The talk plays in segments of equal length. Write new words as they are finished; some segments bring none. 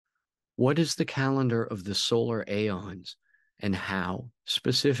What is the calendar of the solar aeons, and how,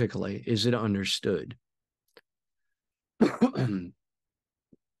 specifically, is it understood? The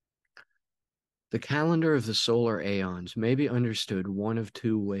calendar of the solar aeons may be understood one of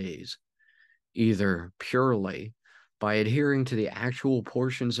two ways, either purely by adhering to the actual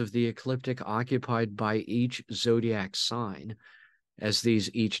portions of the ecliptic occupied by each zodiac sign, as these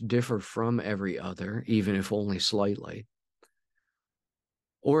each differ from every other, even if only slightly,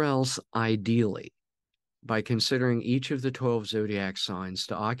 or else ideally, by considering each of the 12 zodiac signs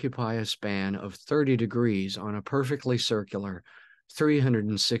to occupy a span of 30 degrees on a perfectly circular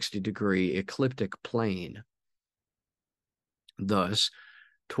 360-degree ecliptic plane. Thus,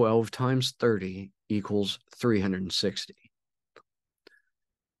 12 times 30 equals 360.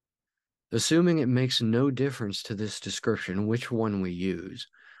 Assuming it makes no difference to this description which one we use,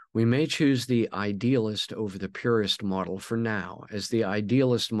 we may choose the idealist over the purist model for now, as the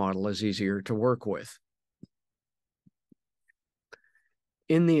idealist model is easier to work with.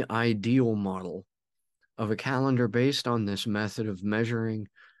 In the ideal model of a calendar based on this method of measuring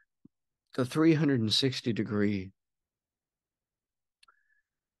the 360-degree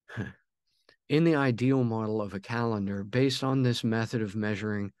in the ideal model of a calendar based on this method of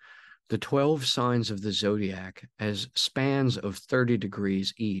measuring the 12 signs of the zodiac as spans of 30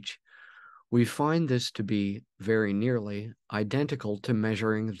 degrees each, we find this to be very nearly identical to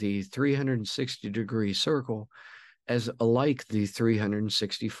measuring the 360-degree circle as alike the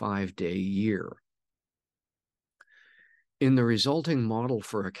 365-day year. In the resulting model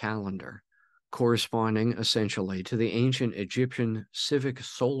for a calendar, corresponding essentially to the ancient Egyptian civic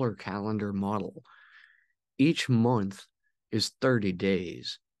solar calendar model, each month is 30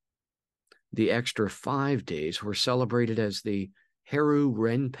 days. The extra 5 days were celebrated as the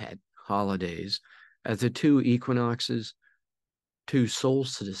heru-renpet holidays at the 2 equinoxes, 2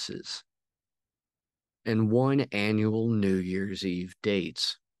 solstices, and 1 annual New Year's Eve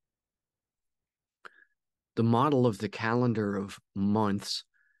dates. The model of the calendar of months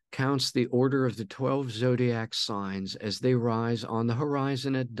counts the order of the 12 zodiac signs as they rise on the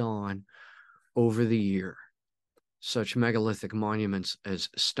horizon at dawn over the year. Such megalithic monuments as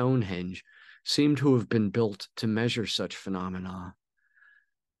Stonehenge seem to have been built to measure such phenomena.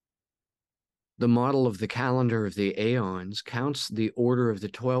 The model of the calendar of the Aeons counts the order of the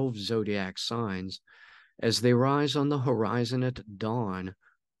 12 zodiac signs as they rise on the horizon at dawn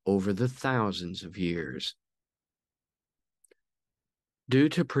over the thousands of years. Due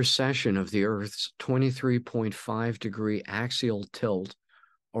to precession of the Earth's 23.5-degree axial tilt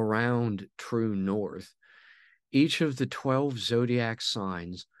around true north, each of the 12 zodiac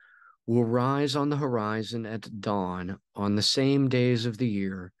signs will rise on the horizon at dawn on the same days of the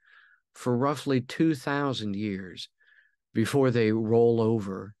year for roughly 2,000 years before they roll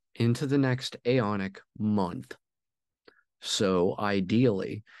over into the next Aeonic month. So,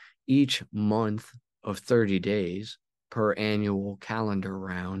 ideally, each month of 30 days per annual calendar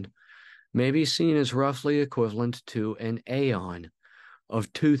round may be seen as roughly equivalent to an Aeon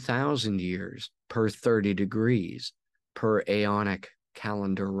of 2,000 years per 30 degrees per Aeonic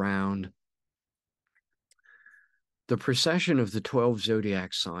calendar round. The precession of the 12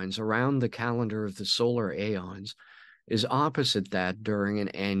 zodiac signs around the calendar of the solar aeons is opposite that during an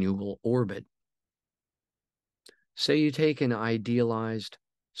annual orbit. Say you take an idealized,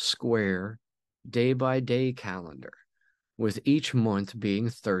 square, day-by-day calendar, with each month being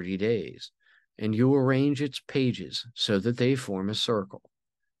 30 days, and you arrange its pages so that they form a circle.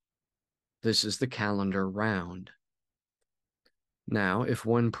 This is the calendar round. Now, if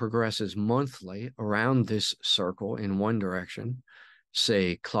one progresses monthly around this circle in one direction,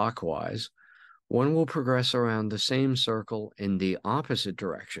 say clockwise, one will progress around the same circle in the opposite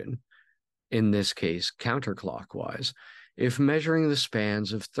direction, in this case counterclockwise, if measuring the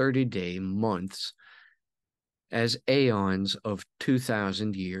spans of 30-day months as aeons of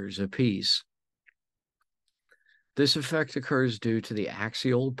 2,000 years apiece. This effect occurs due to the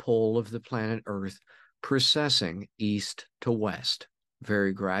axial pole of the planet Earth precessing east to west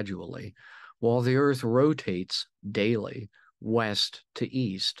very gradually, while the Earth rotates daily west to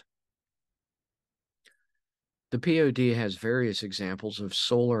east. The POD has various examples of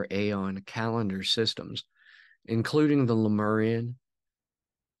solar aeon calendar systems, including the Lemurian,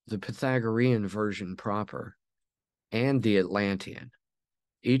 the Pythagorean version proper, and the Atlantean,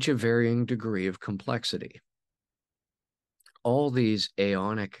 each a varying degree of complexity. All these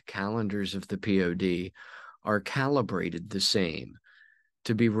Aeonic calendars of the POD are calibrated the same,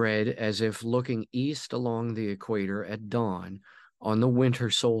 to be read as if looking east along the equator at dawn on the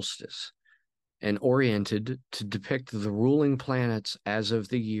winter solstice, and oriented to depict the ruling planets as of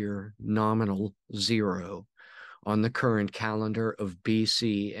the year nominal 0 on the current calendar of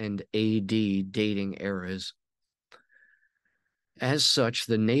BC and AD dating eras. As such,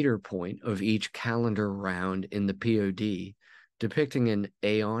 the nadir-point of each calendar round in the POD, depicting an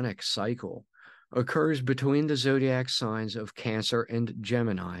Aeonic cycle, occurs between the zodiac signs of Cancer and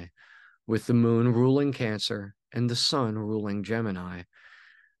Gemini, with the moon ruling Cancer and the sun ruling Gemini.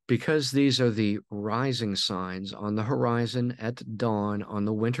 Because these are the rising signs on the horizon at dawn on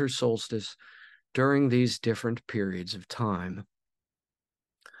the winter solstice during these different periods of time.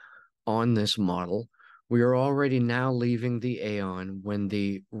 On this model, we are already now leaving the Aeon when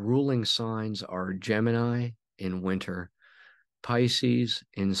the ruling signs are Gemini in winter, Pisces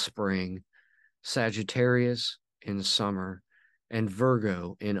in spring, Sagittarius in summer, and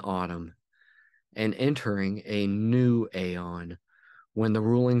Virgo in autumn, and entering a new Aeon when the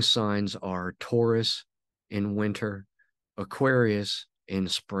ruling signs are Taurus in winter, Aquarius in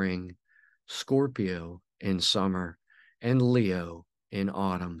spring, Scorpio in summer, and Leo in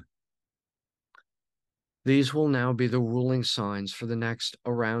autumn. These will now be the ruling signs for the next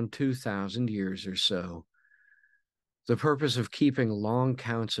around 2,000 years or so. The purpose of keeping long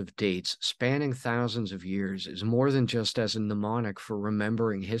counts of dates spanning thousands of years is more than just as a mnemonic for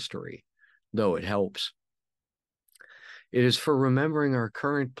remembering history, though it helps. It is for remembering our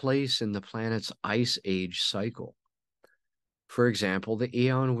current place in the planet's ice age cycle. For example, the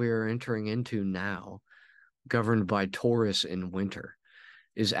Aeon we are entering into now, governed by Taurus in winter,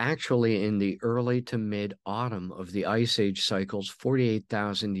 is actually in the early to mid-autumn of the Ice Age cycle's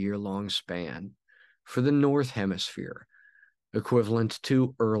 48,000-year-long span for the North Hemisphere, equivalent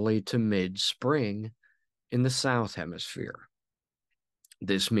to early to mid-spring in the South Hemisphere.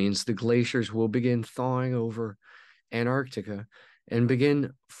 This means the glaciers will begin thawing over Antarctica and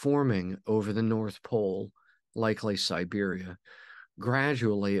begin forming over the North Pole, likely Siberia,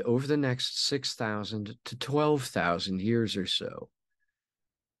 gradually over the next 6,000 to 12,000 years or so.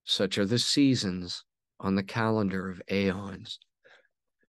 Such are the seasons on the calendar of Aeons.